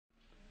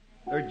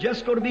There are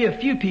just going to be a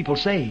few people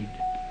saved.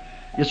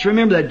 Just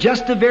remember that,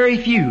 just a very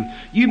few.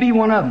 You be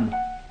one of them.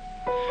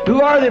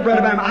 Who are they, Brother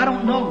Branham? I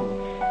don't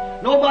know.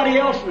 Nobody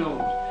else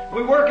knows.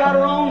 We work out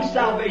our own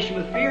salvation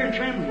with fear and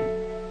trembling.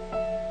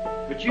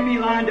 But you be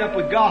lined up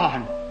with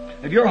God.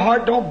 If your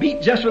heart don't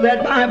beat just with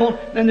that Bible,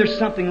 then there's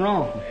something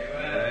wrong.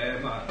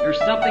 There's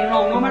something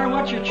wrong. No matter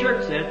what your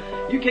church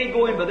said, you can't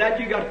go in by that.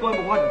 You got to go in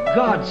by what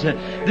God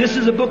said. This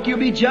is a book you'll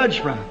be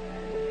judged from.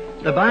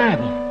 The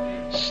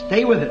Bible.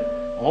 Stay with it.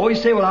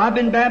 Always say, well, I've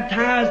been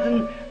baptized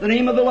in the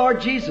name of the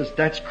Lord Jesus.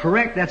 That's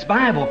correct. That's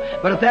Bible.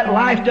 But if that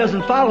life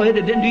doesn't follow it,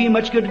 it didn't do you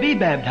much good to be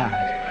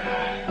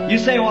baptized. You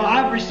say, well,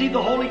 I've received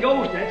the Holy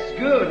Ghost. That's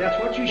good.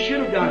 That's what you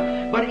should have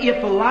done. But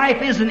if the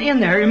life isn't in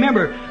there,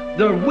 remember,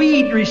 the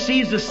weed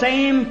receives the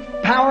same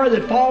power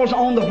that falls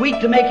on the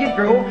wheat to make it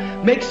grow,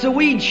 makes the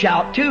weed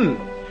shout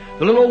too.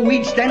 The little old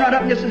weed stand right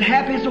up and just as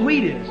happy as the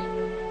wheat is.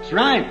 That's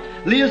right.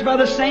 Lives by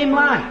the same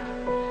life.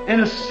 And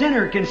a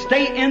sinner can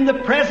stay in the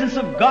presence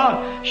of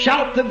God,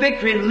 shout the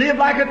victory, and live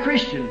like a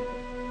Christian.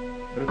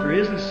 But if there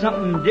isn't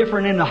something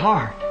different in the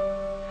heart,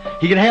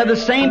 he can have the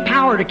same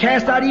power to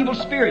cast out evil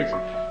spirits.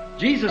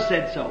 Jesus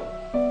said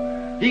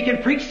so. He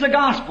can preach the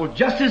gospel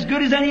just as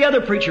good as any other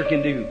preacher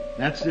can do.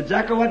 That's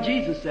exactly what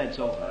Jesus said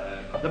so.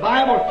 The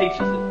Bible teaches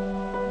it.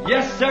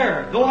 Yes,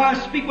 sir. Though I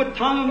speak with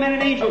tongue of men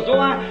and angels,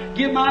 though I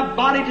give my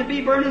body to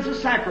be burned as a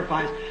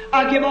sacrifice,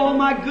 I give all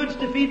my goods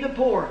to feed the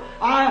poor.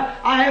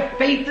 I have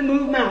faith to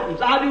move mountains.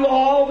 I do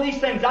all these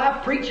things. I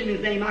preach in His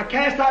name. I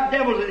cast out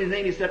devils in His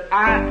name. He said,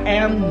 I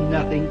am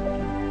nothing.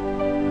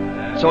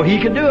 So He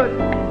could do it.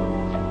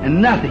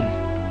 And nothing.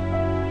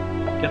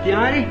 Get the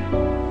idea?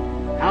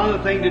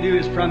 Another thing to do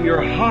is from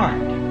your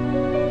heart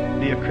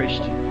be a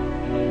Christian.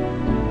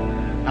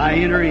 I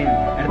enter in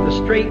at the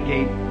strait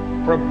gate,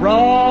 for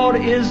broad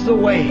is the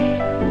way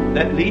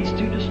that leads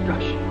to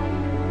destruction.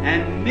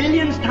 And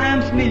millions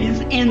times millions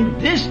in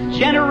this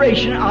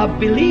generation of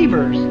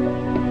believers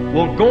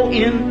will go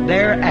in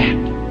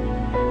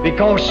thereat.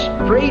 Because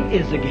strait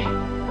is the gate,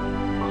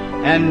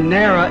 and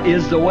narrow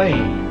is the way.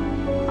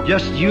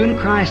 Just you and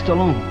Christ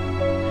alone.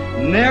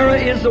 Narrow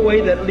is the way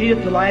that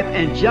leadeth to life,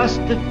 and just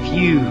a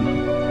few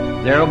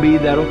there'll be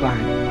that'll find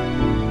it.